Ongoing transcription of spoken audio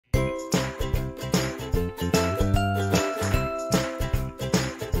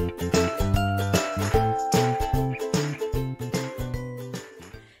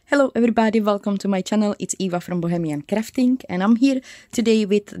Hello everybody, welcome to my channel. It's Eva from Bohemian Crafting and I'm here today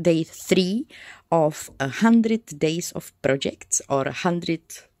with day 3 of 100 days of projects or 100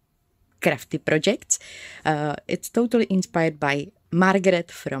 crafty projects. It's totally inspired by Margaret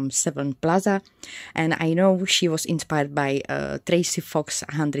from Seven Plaza, and I know she was inspired by Tracy FAUX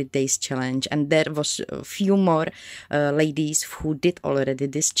 100 days challenge, and there was a few more ladies who did already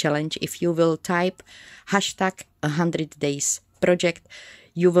this challenge. If you will type hashtag 100 days project,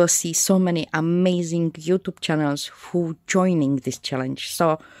 you will see so many amazing YouTube channels who joining this challenge.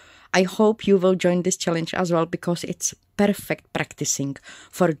 So I hope you will join this challenge as well, because it's perfect practicing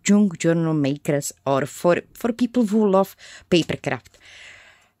for junk journal makers or for people who love papercraft.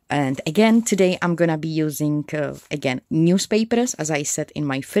 And again, today I'm gonna be using again newspapers, as I said in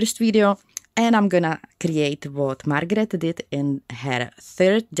my first video, and I'm gonna create what Margaret did in her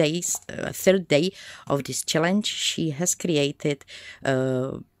third day of this challenge. She has created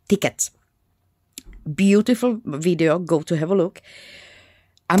tickets. Beautiful video, go to have a look.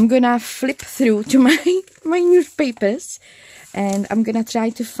 I'm gonna flip through to my newspapers and I'm gonna try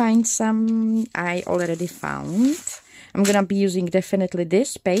to find some I already found. I'm gonna be using definitely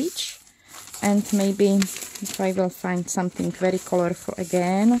this page, and maybe if I will find something very colorful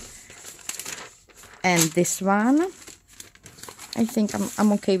again. And this one, I think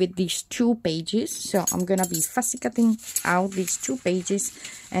I'm okay with these 2 pages, so I'm gonna be fussy cutting out these 2 pages,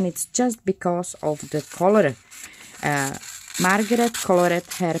 and it's just because of the color. Margaret colored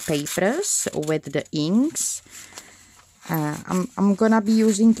her papers with the inks. I'm gonna be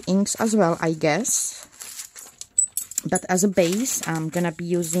using inks as well, I guess, but as a base I'm gonna be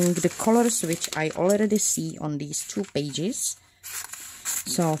using the colors which I already see on these 2 pages.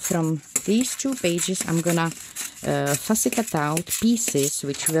 So from these 2 pages I'm gonna fussy cut out pieces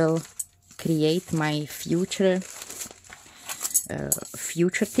which will create my future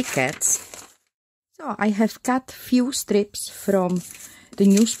tickets. So I have cut few strips from the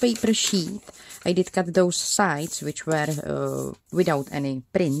newspaper sheet. I did cut those sides which were without any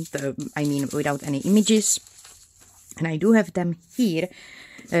print, I mean without any images, and I do have them here.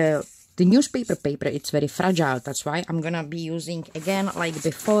 The newspaper paper, it's very fragile, that's why I'm gonna be using, again like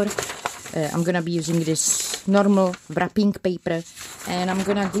before, I'm gonna be using this normal wrapping paper, and I'm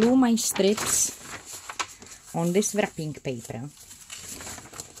gonna glue my strips on this wrapping paper.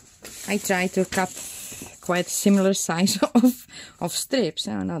 I try to cut quite similar size of strips.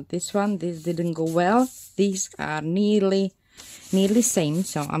 Oh, not this one, this didn't go well. These are nearly same,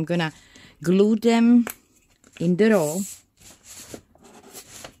 so I'm gonna glue them in the row,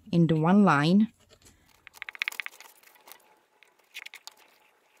 in the one line.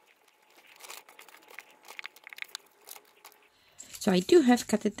 So I do have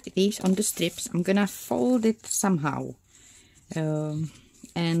cut these on the strips. I'm gonna fold it somehow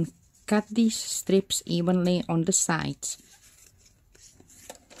and cut these strips evenly on the sides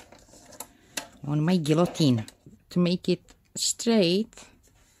on my guillotine to make it straight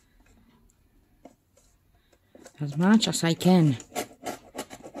as much as I can.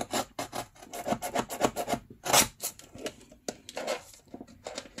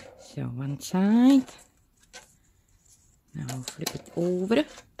 So one side, now flip it over,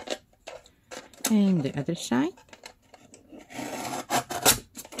 and the other side.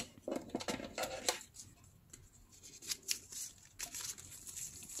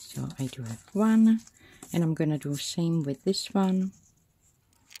 So I do have one, and I'm gonna do the same with this one.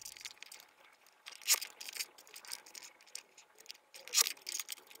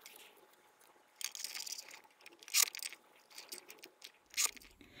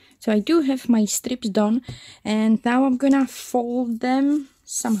 So I do have my strips done, and now I'm gonna fold them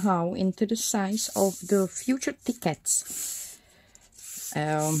somehow into the size of the future tickets.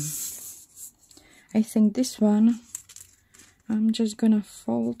 I think this one I'm just gonna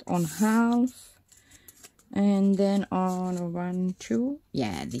fold on half, and then on 1, 2,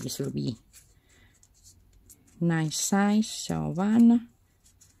 yeah, these will be nice size. So 1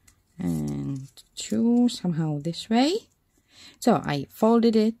 and 2, somehow this way. So I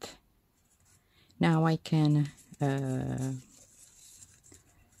folded it. Now I can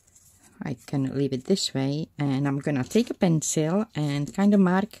leave it this way, and I'm gonna take a pencil and kind of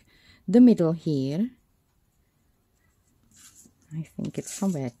mark the middle here. I think it's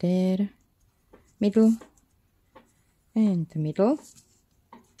somewhere there, middle, and the middle.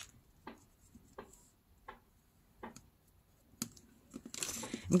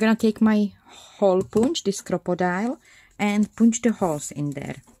 I'm gonna take my hole punch, this crocodile, and punch the holes in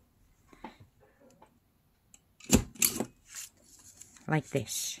there. Like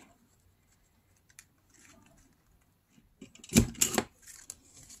this.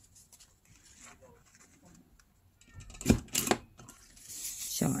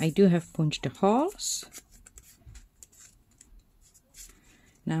 So I do have punched the holes.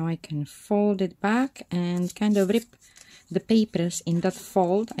 Now I can fold it back and kind of rip the papers in that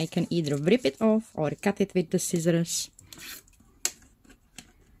fold. I can either rip it off or cut it with the scissors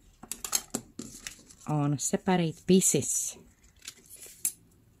on separate pieces.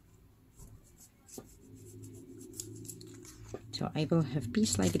 So I will have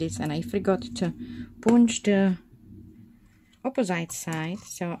piece like this, and I forgot to punch the opposite side,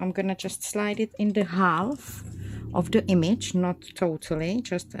 so I'm gonna just slide it in the half of the image, not totally,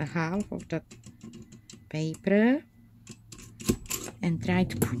 just a half of the paper, and try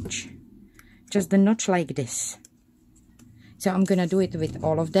to punch just the notch like this. So I'm gonna do it with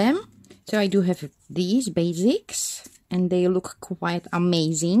all of them. So I do have these basics and they look quite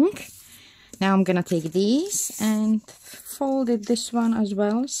amazing. Now I'm gonna take these and fold it this one as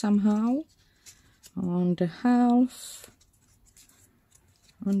well somehow on the half,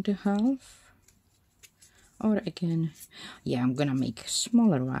 or again, yeah, I'm gonna make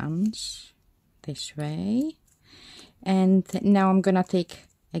smaller ones this way. And now I'm gonna take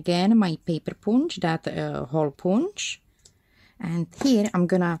again my paper punch, that hole punch, and here I'm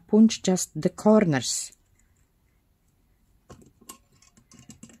gonna punch just the corners.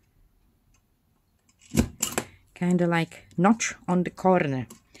 Kind of like notch on the corner.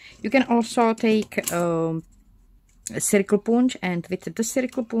 You can also take a circle punch, and with the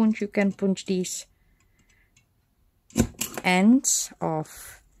circle punch you can punch these ends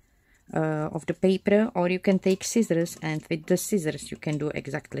of the paper, or you can take scissors, and with the scissors you can do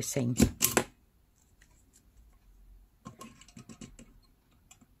exactly the same.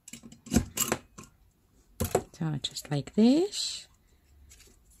 So just like this,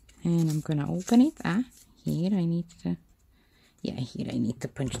 and I'm gonna open it. Here I need to, yeah, here I need to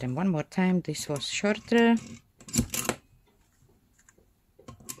punch them one more time. This was shorter.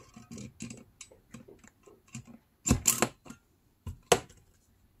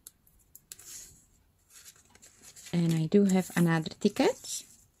 And I do have another ticket,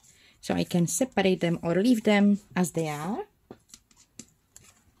 so I can separate them or leave them as they are,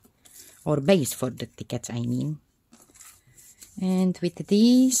 or base for the tickets, I mean. And with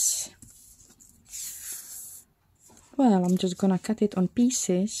these, well, I'm just gonna cut it on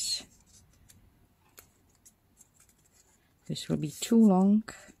pieces. This will be too long.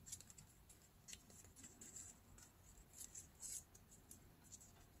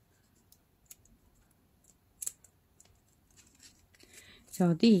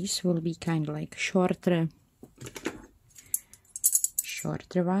 So these will be kind of like shorter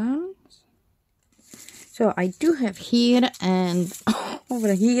ones. So I do have here and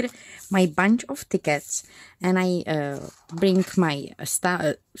over here my bunch of tickets, and I bring my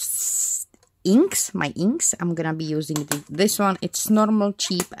inks. I'm gonna be using this one. It's normal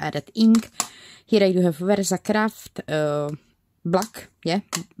cheap added ink. Here I do have Versa-Craft black, yeah,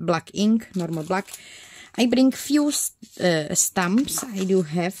 black ink, normal black. I bring few stamps I do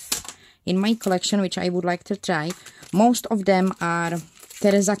have in my collection, which I would like to try. Most of them are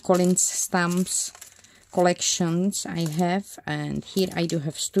Teresa Collins stamps collections I have, and here I do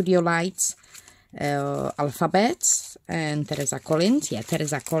have Studio Lights alphabets and Teresa Collins, yeah,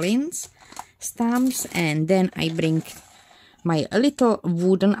 Teresa Collins stamps. And then I bring my little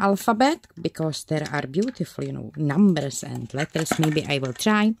wooden alphabet, because there are beautiful, you know, numbers and letters. Maybe I will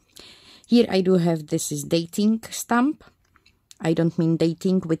try. Here I do have, this is dating stamp. I don't mean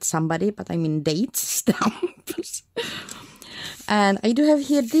dating with somebody, but I mean date stamps. And I do have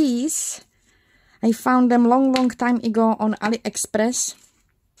here these. I found them long time ago on AliExpress,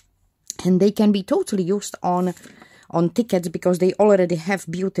 and they can be totally used on tickets, because they already have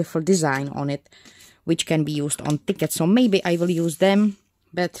beautiful design on it, which can be used on tickets. So maybe I will use them.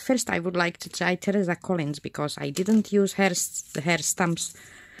 But first I would like to try Teresa Collins, because I didn't use her stamps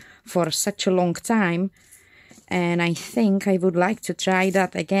for such a long time, and I think I would like to try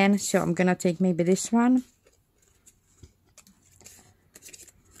that again. So I'm gonna take maybe this one.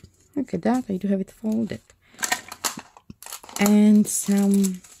 Look at that, I do have it folded. And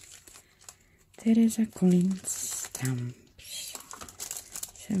some Teresa Collins stamps.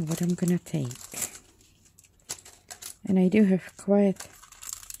 So what I'm gonna take, and I do have quite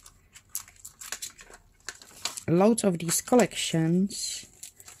loads of these collections.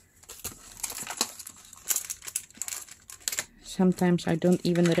 Sometimes I don't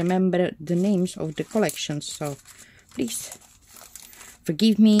even remember the names of the collections, so please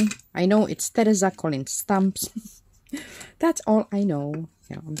forgive me. I know it's Teresa Collins stamps. That's all I know.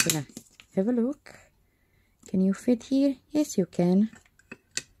 Now I'm gonna have a look. Can you fit here? Yes, you can.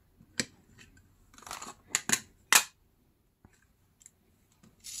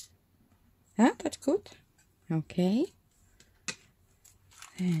 good. Okay.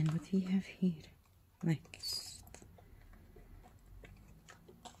 And what we have here next.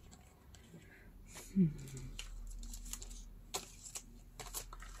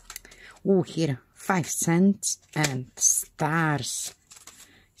 Oh, here 5 cents and stars.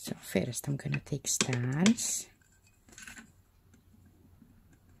 So first I'm gonna take stars.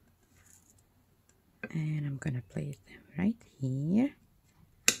 And I'm gonna place them right here.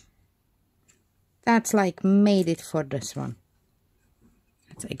 That's like made it for this one.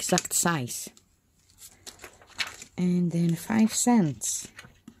 That's the exact size. And then 5 cents.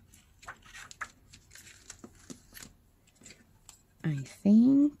 I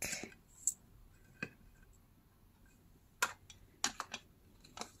think.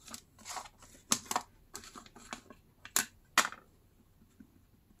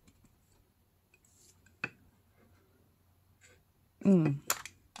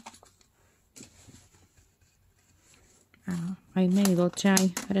 I may well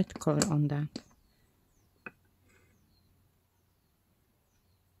try red color on that.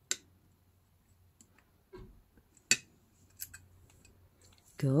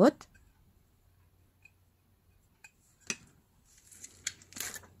 Good.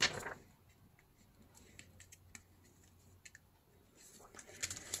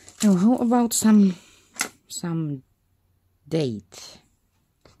 Now how about some date?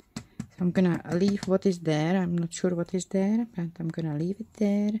 I'm gonna leave what is there. I'm not sure what is there, but I'm gonna leave it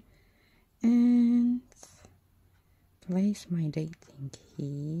there and place my dating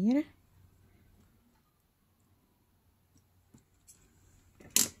here.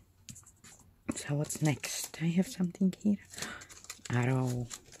 So what's next? I have something here. Arrow,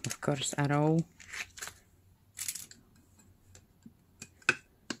 of course, arrow.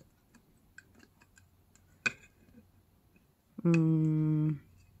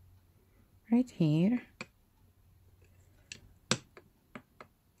 Right here.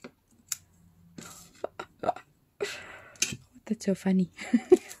 That's so funny.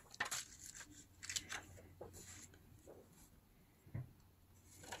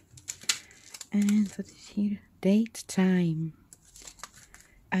 And what is here? Date time.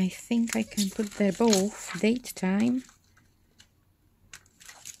 I think I can put there both. Date time.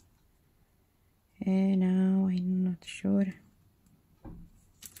 And now I'm not sure.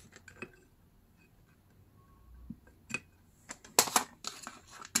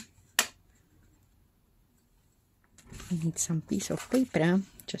 I need some piece of paper.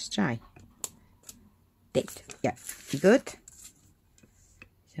 Just try. Date. Yeah, good.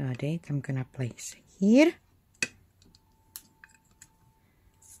 So date I'm gonna place here.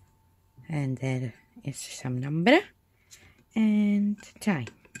 And there is some number. And time.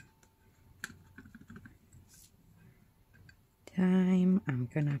 Time I'm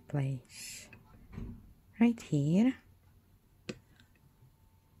gonna place right here.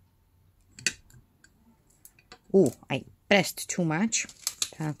 Oh, I pressed too much.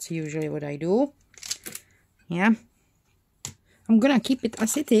 That's usually what I do. Yeah. I'm gonna keep it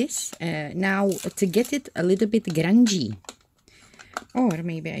as it is now to get it a little bit grungy. Or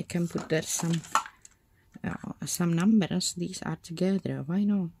maybe I can put there some numbers. These are together. Why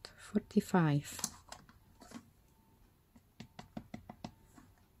not? 45.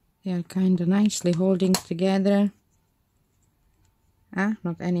 They are kind of nicely holding together. Ah,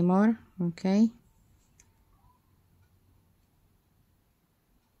 not anymore. Okay.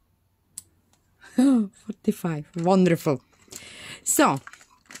 Oh, 45. Wonderful. So,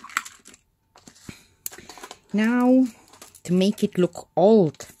 now to make it look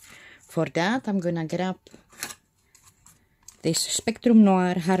old, for that I'm gonna grab this Spectrum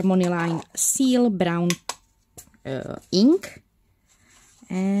Noir Harmony Line Seal Brown ink.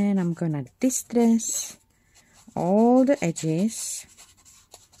 And I'm gonna distress all the edges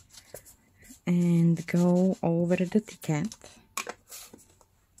and go over the ticket.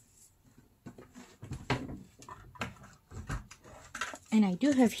 And I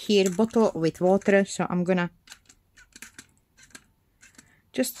do have here bottle with water, so I'm gonna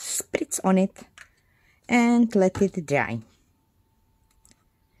just spritz on it and let it dry.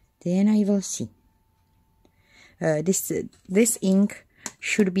 Then I will see. This ink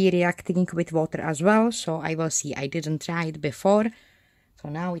should be reacting with water as well, so I will see. I didn't try it before, so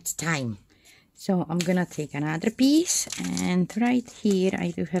now it's time. So I'm gonna take another piece, and right here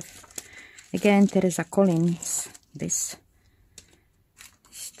I do have again Teresa Collins this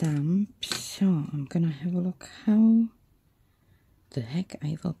stamp. So I'm gonna have a look how the heck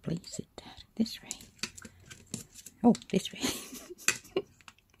I will place it there. This way. Oh, this way.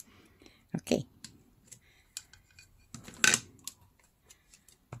 Okay.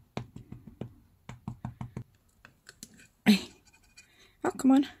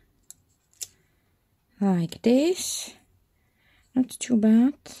 come on. Like this. Not too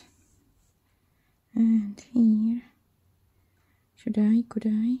bad. And here. Could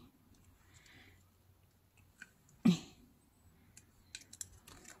I?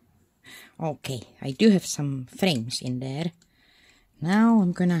 Okay, I do have some frames in there. Now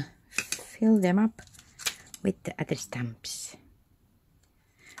I'm gonna fill them up with the other stamps.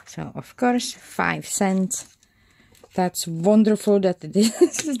 So of course 5 cents. That's wonderful that this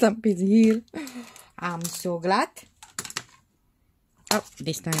stamp is here. I'm so glad. Oh,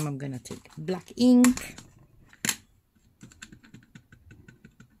 this time I'm gonna take black ink.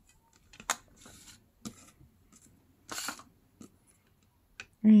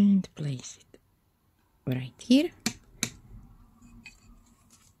 And place it right here.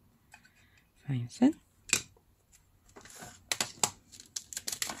 5 cents.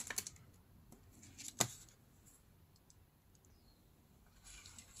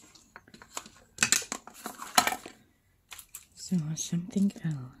 So something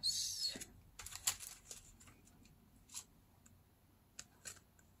else.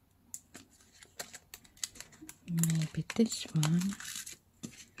 Maybe this one.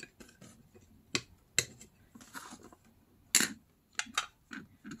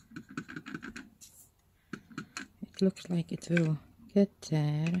 It looks like it will get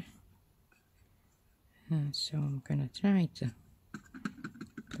there. So I'm gonna try to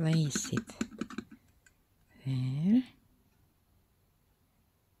place it there.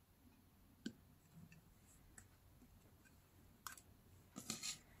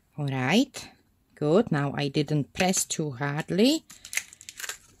 Alright, good. Now I didn't press too hardly,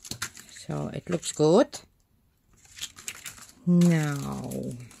 so it looks good. Now,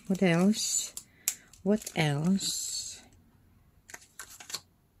 what else? What else?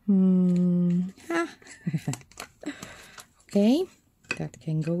 Okay, that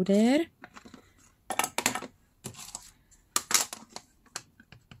can go there.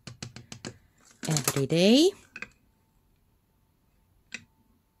 Every day.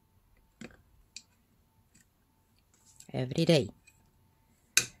 Every day.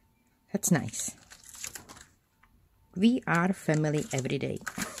 That's nice. We are family every day.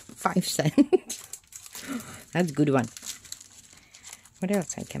 5 cents. That's a good one. What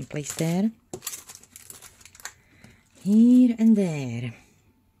else I can place there? Here and there.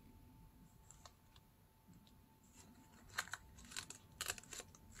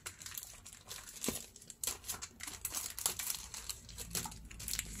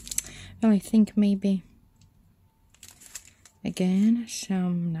 Well, I think maybe again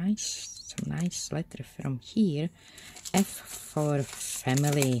some nice letter from here. F for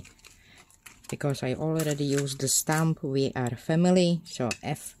family, because I already used the stamp we are family, so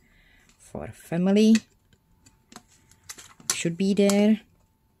F for family should be there.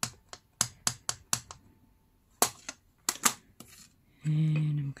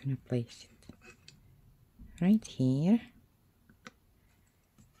 And I'm gonna place it right here.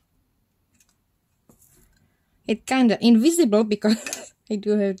 It's kind of invisible because I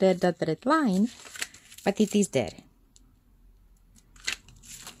do have that red line, but it is there.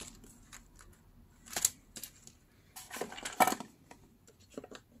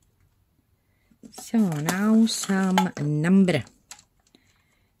 So now some number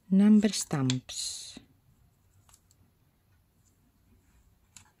stamps.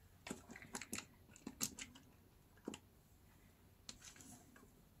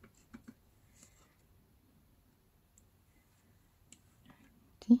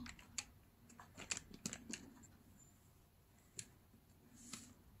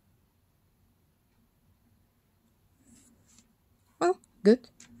 Well, good.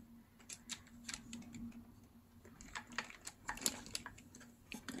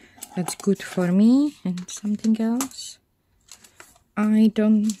 That's good for me. And something else? I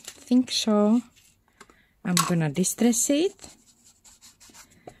don't think so. I'm gonna distress it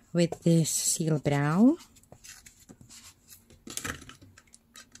with this seal brown.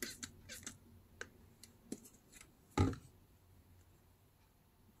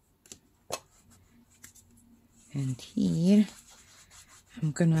 And here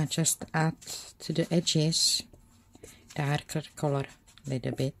I'm gonna just add to the edges darker color a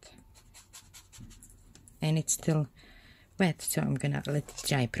little bit. And it's still wet, so I'm gonna let it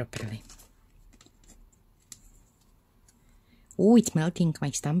dry properly. Oh, it's melting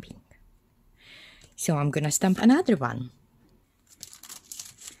my stamping. So I'm gonna stamp another one.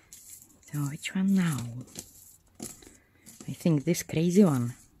 So which one now? I think this crazy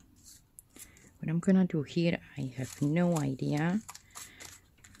one. What I'm gonna do here, I have no idea.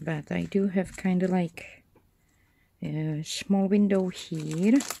 But I do have kind of like a small window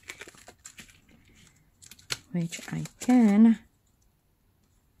here, which I can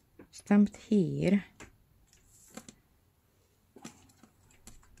stamp here.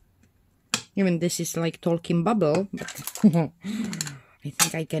 Even this is like talking bubble, but I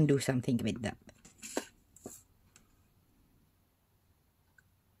think I can do something with that.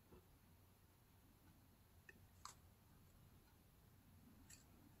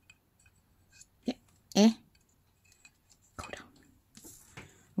 Yeah, go down.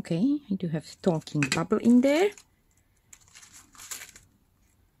 Okay, I do have talking bubble in there.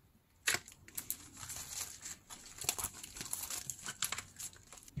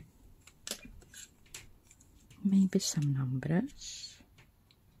 Maybe some numbers.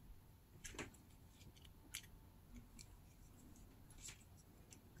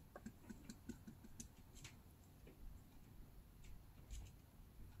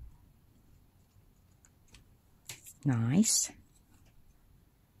 Nice.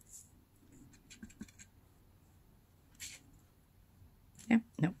 Yeah,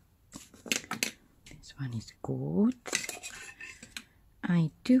 no. This one is good.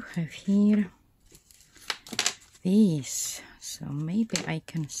 I do have here this, so maybe I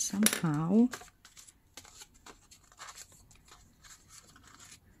can somehow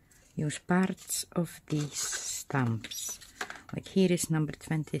use parts of these stamps. Like here is number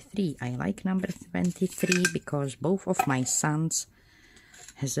 23. I like number 23 because both of my sons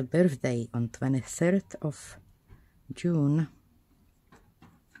has a birthday on 23rd of June.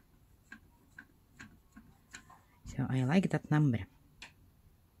 So I like that number.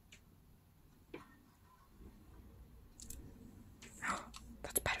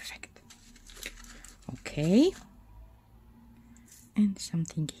 That's perfect. Okay. And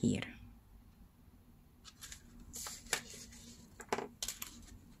something here.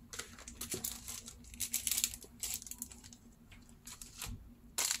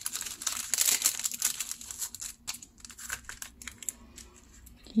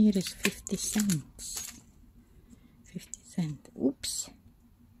 Here is 50 cents. 50 cents. Oops.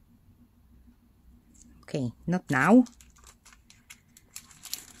 Okay, not now.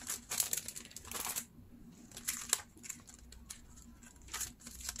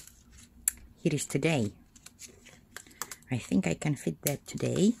 Here is today. I think I can fit that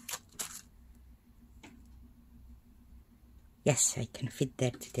today. Yes, I can fit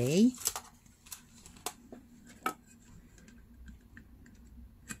that today.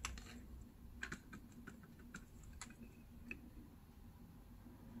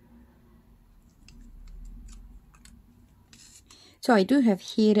 So I do have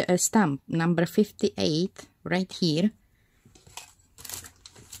here a stamp, number 58, right here.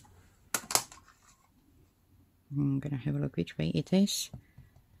 I'm gonna have a look which way it is.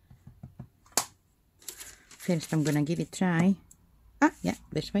 First I'm gonna give it a try. Ah, yeah,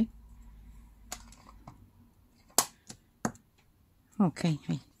 this way. Okay,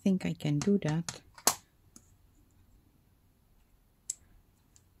 I think I can do that.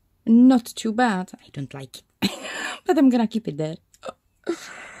 Not too bad. I don't like it, but I'm gonna keep it there.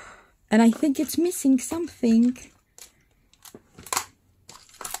 And I think it's missing something.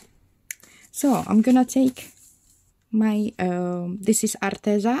 So I'm gonna take my, this is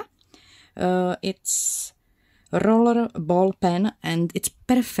Arteza. It's roller ball pen, and it's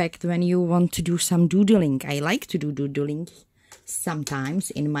perfect when you want to do some doodling. I like to do doodling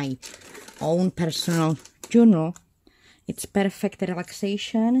sometimes in my own personal journal. It's perfect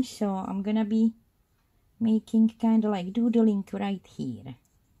relaxation, so I'm gonna be making kind of like doodling right here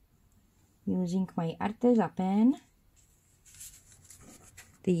using my Arteza pen.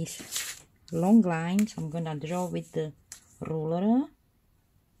 These long lines I'm gonna draw with the ruler.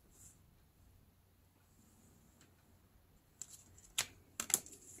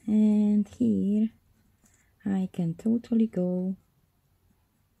 And here I can totally go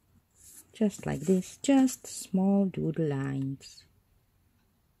just like this, just small doodle lines.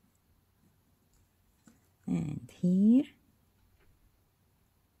 And here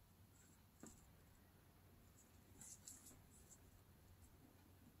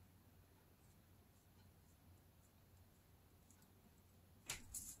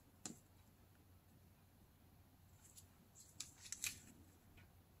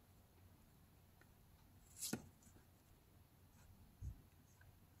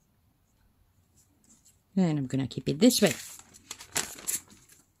and I'm gonna keep it this way.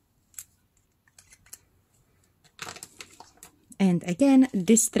 And again,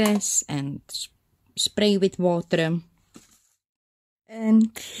 distress and spray with water.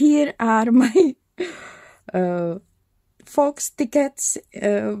 And here are my FAUX tickets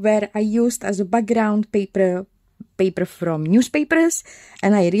where I used as a background paper paper from newspapers,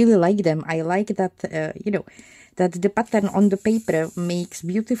 and I really like them. I like that, that the pattern on the paper makes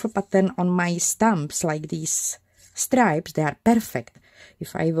beautiful pattern on my stamps, like these stripes. They are perfect.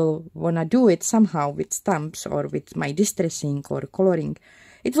 If I will wanna do it somehow with stamps or with my distressing or coloring,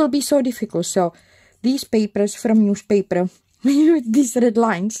 it will be so difficult. So these papers from newspaper with these red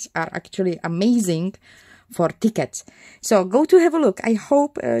lines are actually amazing for tickets. So go to have a look. I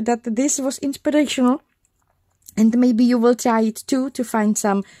hope that this was inspirational, and maybe you will try it too, to find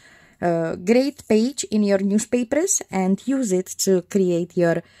some great page in your newspapers and use it to create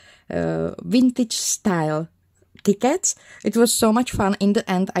your vintage style tickets. It was so much fun. In the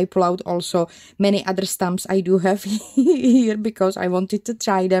end, I pulled out also many other stamps I do have here because I wanted to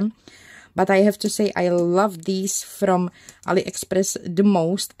try them. But I have to say, I love these from AliExpress the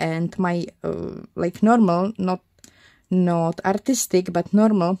most, and my like normal, not artistic, but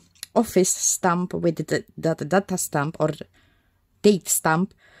normal office stamp with that data stamp or date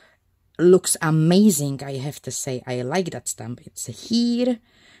stamp looks amazing. I have to say, I like that stamp. It's here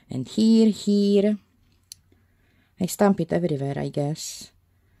and here. I stamp it everywhere, I guess.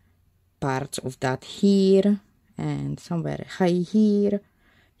 Parts of that here and somewhere high here.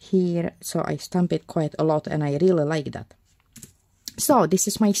 So I stamp it quite a lot, and I really like that. So this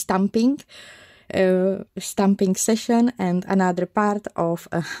is my stamping session and another part of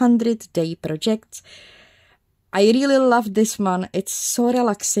 100-day project. I really love this one. It's so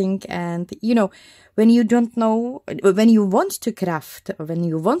relaxing, and when you don't know, when you want to craft, when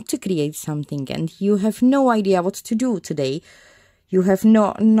you want to create something and you have no idea what to do today, you have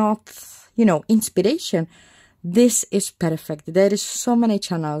not inspiration, this is perfect. There is so many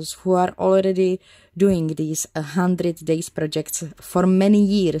channels who are already doing these 100 days projects for many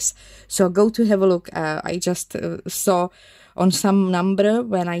years. So go to have a look. I just saw on some number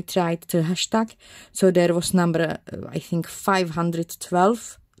when I tried to hashtag. So there was number, I think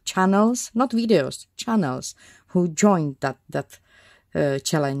 512 channels, not videos, channels who joined that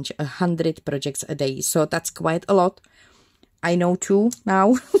challenge, 100 projects a day. So that's quite a lot. I know 2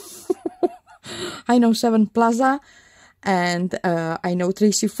 now. I know 7 Plaza, and I know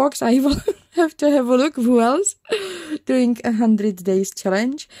Tracy FAUX. I will have to have a look who else doing 100 days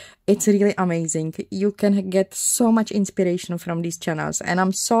challenge. It's really amazing. You can get so much inspiration from these channels, and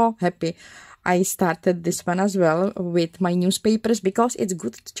I'm so happy I started this one as well with my newspapers, because it's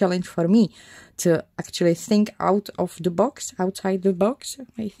good challenge for me to actually think out of the box, outside the box,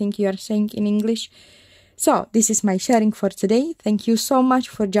 I think you are saying in English. So this is my sharing for today. Thank you so much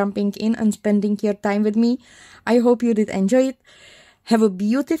for jumping in and spending your time with me. I hope you did enjoy it. Have a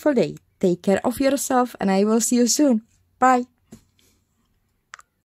beautiful day. Take care of yourself, and I will see you soon. Bye.